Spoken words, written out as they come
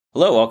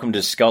Hello, welcome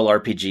to Skull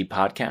RPG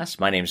Podcast.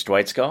 My name's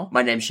Dwight Skull.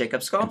 My name's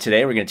Jacob Skull. And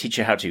today we're going to teach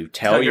you how to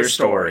tell your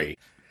story.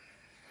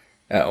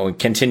 We're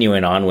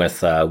continuing on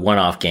with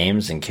one-off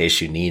games in case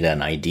you need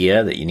an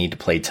idea that you need to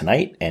play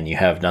tonight and you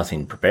have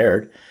nothing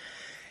prepared.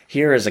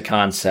 Here is a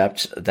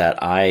concept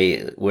that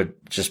I would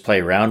just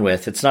play around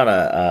with. It's not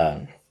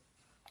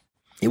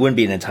it wouldn't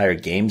be an entire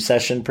game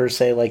session per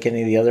se like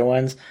any of the other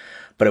ones,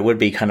 but it would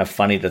be kind of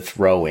funny to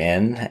throw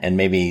in, and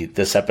maybe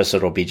this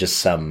episode will be just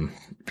some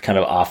kind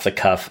of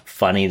off-the-cuff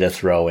funny to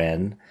throw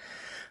in.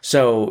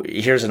 So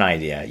here's an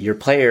idea. Your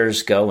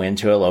players go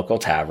into a local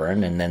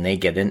tavern, and then they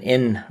get an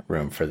inn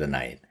room for the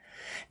night.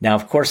 Now,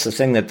 of course, the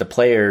thing that the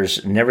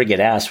players never get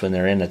asked when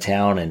they're in a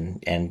town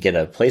and get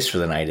a place for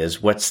the night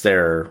is,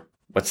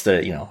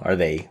 are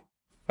they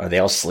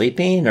all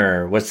sleeping,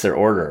 or what's their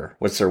order?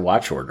 What's their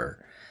watch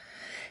order?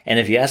 And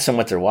if you ask them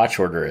what their watch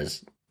order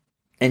is,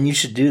 and you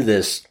should do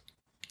this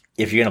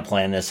if you're going to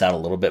plan this out a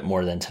little bit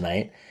more than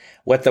tonight,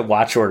 what the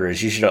watch order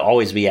is, you should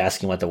always be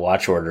asking what the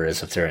watch order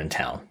is if they're in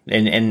town.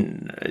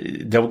 And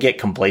they'll get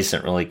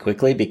complacent really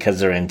quickly because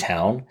they're in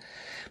town.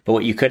 But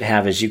what you could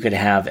have is you could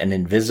have an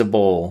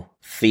invisible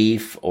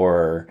thief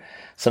or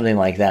something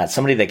like that.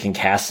 Somebody that can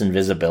cast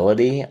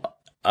invisibility,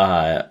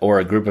 or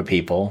a group of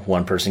people.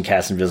 One person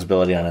casts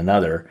invisibility on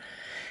another.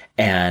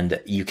 And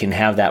you can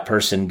have that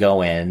person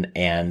go in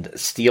and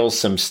steal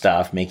some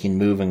stuff, making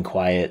move and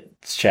quiet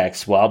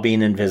checks while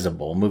being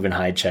invisible, move and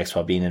hide checks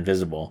while being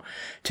invisible,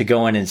 to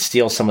go in and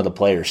steal some of the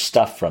players'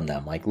 stuff from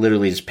them. Like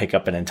literally just pick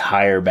up an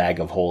entire bag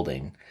of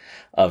holding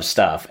of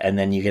stuff. And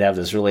then you could have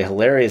this really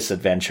hilarious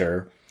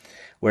adventure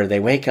where they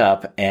wake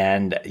up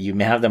and you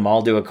have them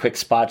all do a quick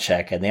spot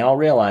check and they all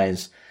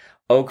realize,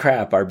 oh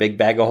crap, our big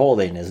bag of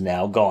holding is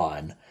now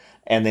gone.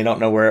 And they don't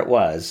know where it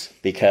was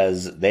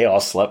because they all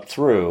slept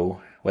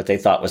through what they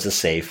thought was a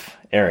safe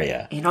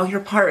area. And all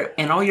your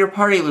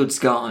party loot's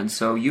gone,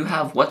 so you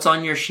have what's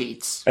on your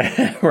sheets.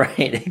 Right,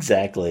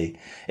 exactly.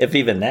 If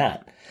even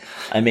that.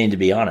 I mean, to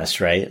be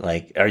honest, right?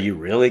 Like, are you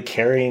really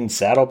carrying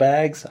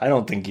saddlebags? I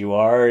don't think you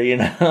are,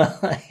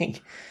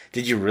 like,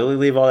 did you really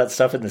leave all that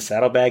stuff in the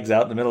saddlebags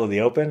out in the middle of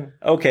the open?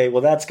 Okay,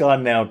 well, that's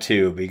gone now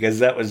too, because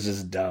that was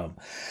just dumb.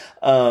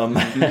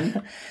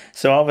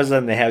 So all of a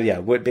sudden they have,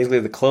 basically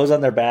the clothes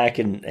on their back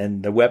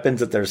and the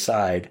weapons at their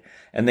side,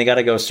 and they got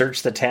to go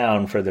search the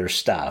town for their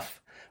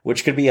stuff,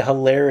 which could be a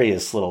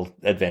hilarious little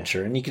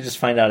adventure. And you can just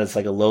find out it's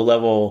like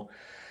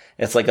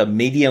a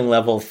medium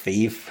level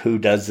thief who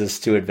does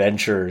this to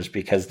adventurers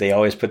because they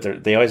always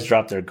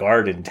drop their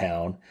guard in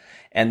town.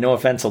 And no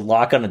offense, a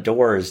lock on a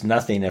door is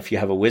nothing if you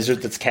have a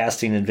wizard that's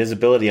casting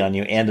invisibility on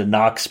you and a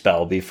knock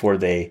spell before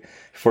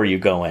you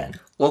go in.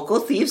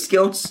 Local thieves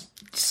guilds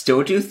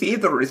still do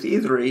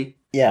thievery.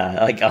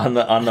 Yeah, like on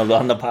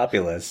the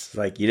populace.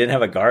 Like, you didn't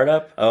have a guard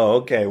up? Oh,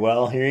 okay,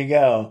 well, here you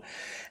go.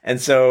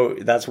 And so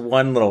that's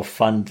one little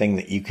fun thing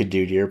that you could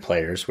do to your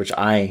players, which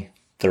I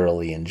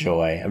thoroughly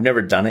enjoy. I've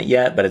never done it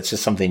yet, but it's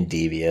just something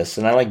devious,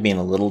 and I like being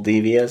a little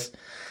devious.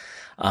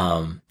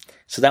 So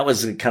that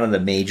was kind of the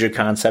major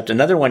concept.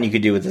 Another one you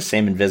could do with the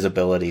same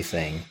invisibility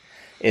thing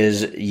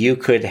is you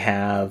could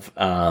have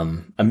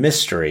a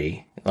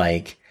mystery,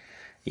 like,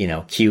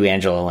 cue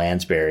Angela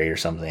Lansbury or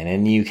something,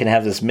 and you can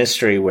have this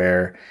mystery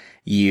where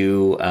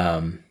you,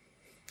 in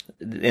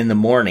the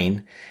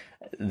morning,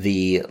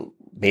 probably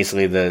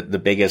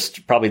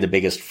the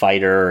biggest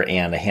fighter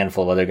and a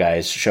handful of other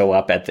guys show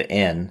up at the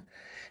inn.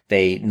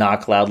 They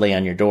knock loudly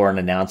on your door and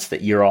announce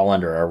that you're all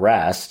under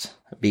arrest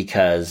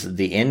because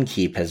the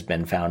innkeep has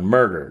been found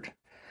murdered.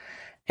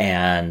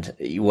 And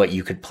what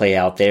you could play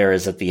out there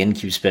is that the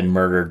innkeep's been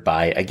murdered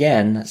by,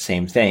 again,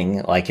 same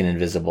thing, like an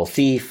invisible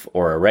thief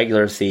or a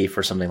regular thief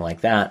or something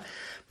like that.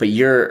 But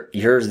you're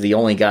the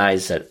only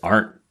guys that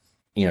aren't,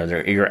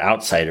 you're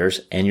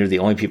outsiders, and you're the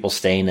only people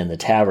staying in the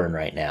tavern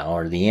right now,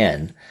 or the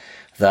inn.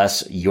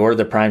 Thus, you're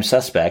the prime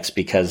suspects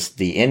because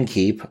the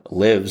innkeep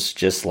lives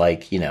just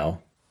like,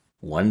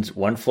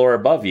 one floor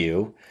above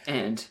you.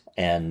 And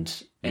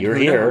you're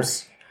here.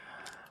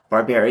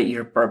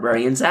 Your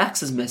barbarian's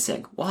axe is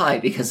missing. Why?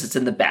 Because it's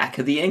in the back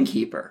of the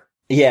innkeeper.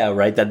 Yeah,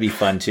 right. That'd be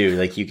fun too.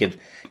 Like, you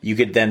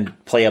could then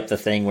play up the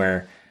thing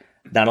where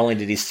not only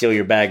did he steal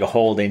your bag of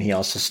holding, he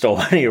also stole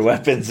one of your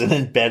weapons and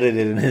embedded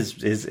it in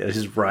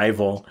his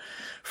rival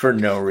for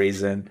no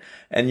reason.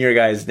 And your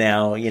guys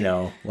now,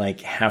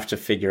 have to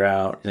figure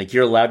out, like,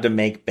 you're allowed to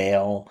make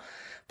bail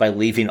by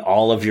leaving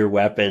all of your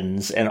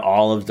weapons and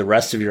all of the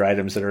rest of your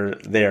items that are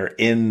there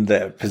in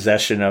the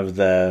possession of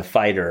the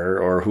fighter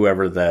or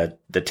whoever the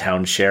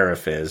town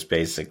sheriff is,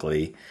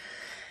 basically.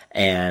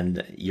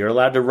 And you're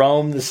allowed to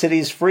roam the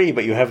cities free,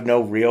 but you have no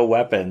real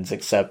weapons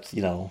except,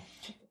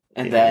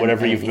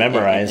 whatever you've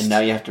memorized. And now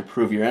you have to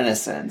prove your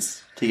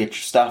innocence to get your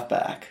stuff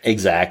back.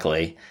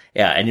 Exactly.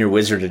 Yeah, and your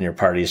wizard in your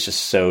party is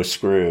just so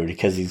screwed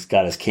because he's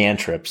got his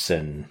cantrips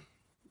and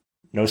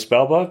no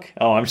spell book?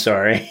 Oh, I'm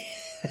sorry.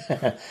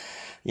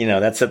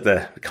 That's at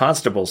the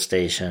constable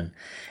station.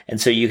 And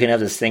so you can have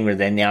this thing where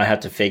they now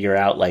have to figure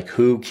out, like,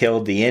 who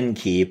killed the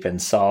innkeep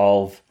and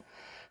solve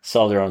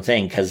their own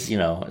thing. Because,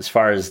 as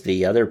far as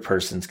the other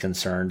person's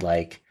concerned,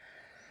 like,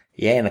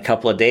 Yeah, in a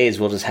couple of days,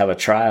 we'll just have a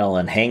trial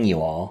and hang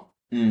you all.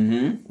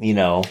 Mm-hmm. You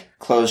know.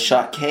 Closed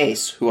shot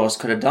case. Who else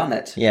could have done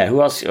it? Yeah,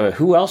 who else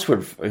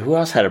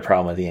had a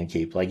problem with the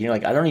Innkeep? Like, you're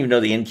like, I don't even know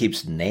the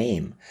Innkeep's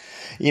name.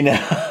 You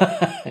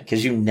know,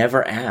 because you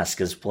never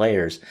ask as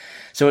players.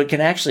 So it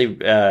can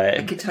actually...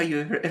 I can tell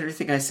you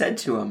everything I said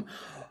to him.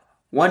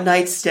 One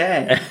night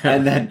stay.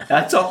 And then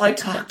that's all I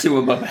talked to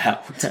him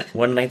about.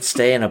 One night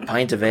stay and a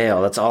pint of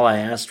ale. That's all I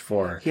asked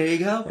for. Here you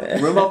go.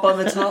 Room up on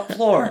the top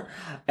floor.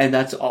 And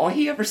that's all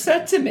he ever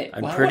said to me.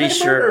 I'm Why pretty would I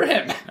sure. murder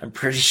him? I'm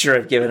pretty sure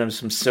I've given him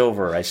some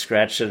silver. I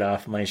scratched it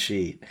off my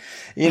sheet.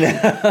 You know,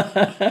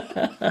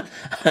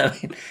 I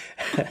mean,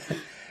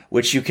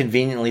 which you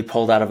conveniently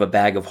pulled out of a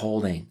bag of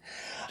holding,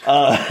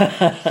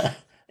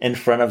 in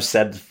front of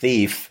said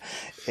thief,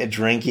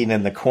 drinking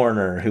in the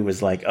corner, who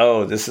was like,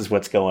 "Oh, this is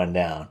what's going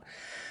down."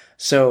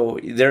 So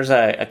there's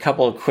a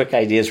couple of quick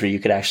ideas where you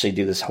could actually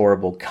do this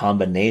horrible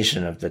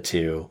combination of the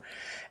two,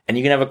 and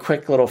you can have a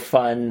quick little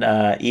fun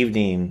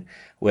evening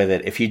with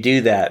it. If you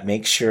do that,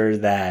 make sure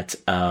that,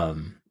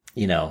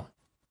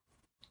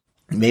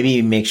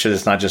 maybe make sure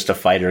it's not just a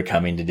fighter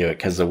coming to do it,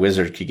 because the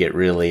wizard could get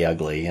really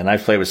ugly. And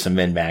I've played with some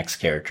min-max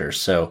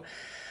characters. So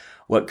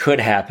what could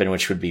happen,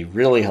 which would be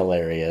really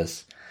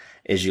hilarious,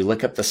 is you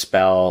look up the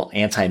spell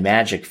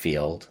Anti-Magic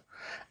Field,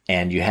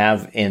 and you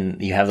have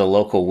the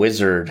local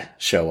wizard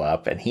show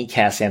up, and he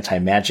casts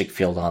Anti-Magic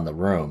Field on the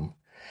room.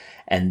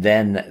 And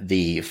then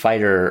the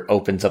fighter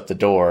opens up the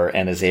door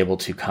and is able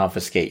to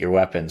confiscate your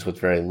weapons with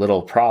very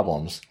little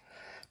problems,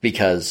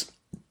 because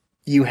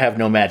you have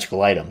no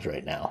magical items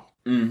right now.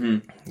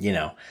 Mm-hmm. You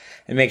know,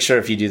 and make sure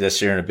if you do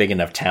this, you're in a big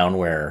enough town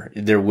where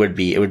it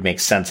would make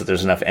sense that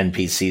there's enough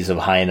NPCs of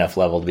high enough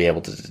level to be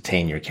able to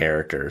detain your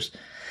characters.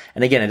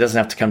 And again, it doesn't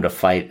have to come to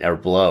fight or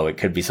blow. It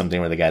could be something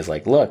where the guy's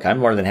like, look, I'm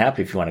more than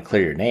happy if you want to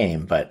clear your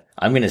name, but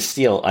I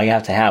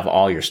have to have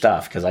all your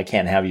stuff because I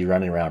can't have you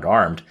running around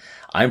armed.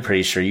 I'm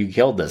pretty sure you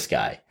killed this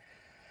guy.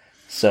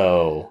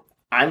 So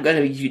I'm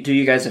going to do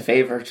you guys a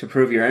favor to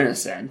prove your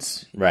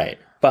innocence. Right.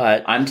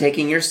 But I'm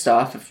taking your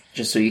stuff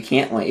just so you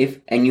can't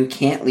leave, and you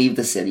can't leave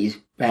the city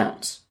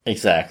bounds.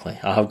 Exactly.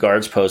 I'll have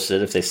guards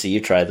posted. If they see you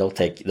try, they'll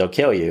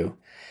kill you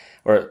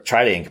or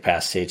try to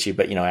incapacitate you,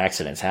 but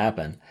accidents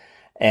happen.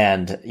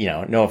 And,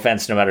 no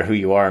offense, no matter who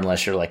you are,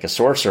 unless you're like a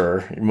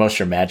sorcerer, most of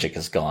your magic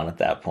is gone at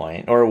that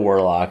point, or a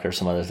warlock or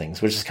some other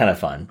things, which is kind of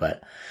fun.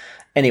 But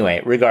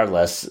anyway,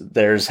 regardless,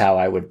 there's how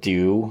I would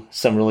do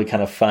some really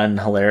kind of fun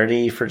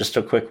hilarity for just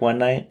a quick one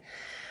night.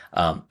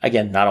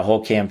 Again, not a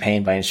whole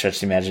campaign by any stretch of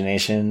the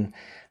imagination,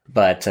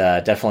 but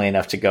definitely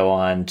enough to go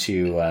on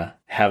to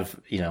have,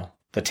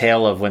 the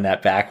tale of when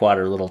that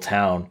backwater little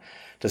town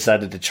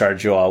decided to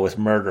charge you all with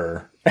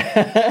murder.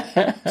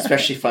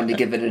 Especially fun to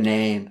give it a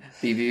name,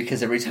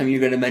 because every time you're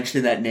going to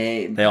mention that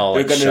name, they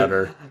all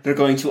shudder. They're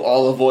going to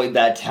all avoid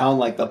that town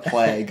like the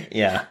plague.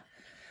 Yeah.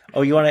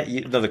 Oh,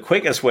 the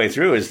quickest way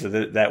through is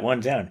that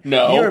one town.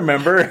 No.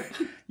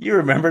 You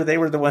remember they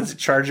were the ones that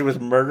charged you with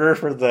murder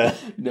for the...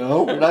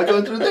 No, we're not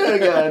going through there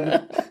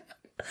again.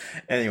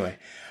 Anyway,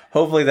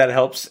 hopefully that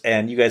helps,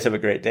 and you guys have a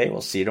great day.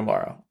 We'll see you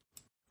tomorrow.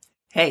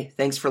 Hey,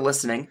 thanks for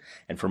listening.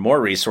 And for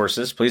more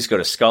resources, please go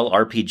to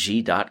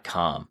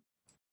skullrpg.com.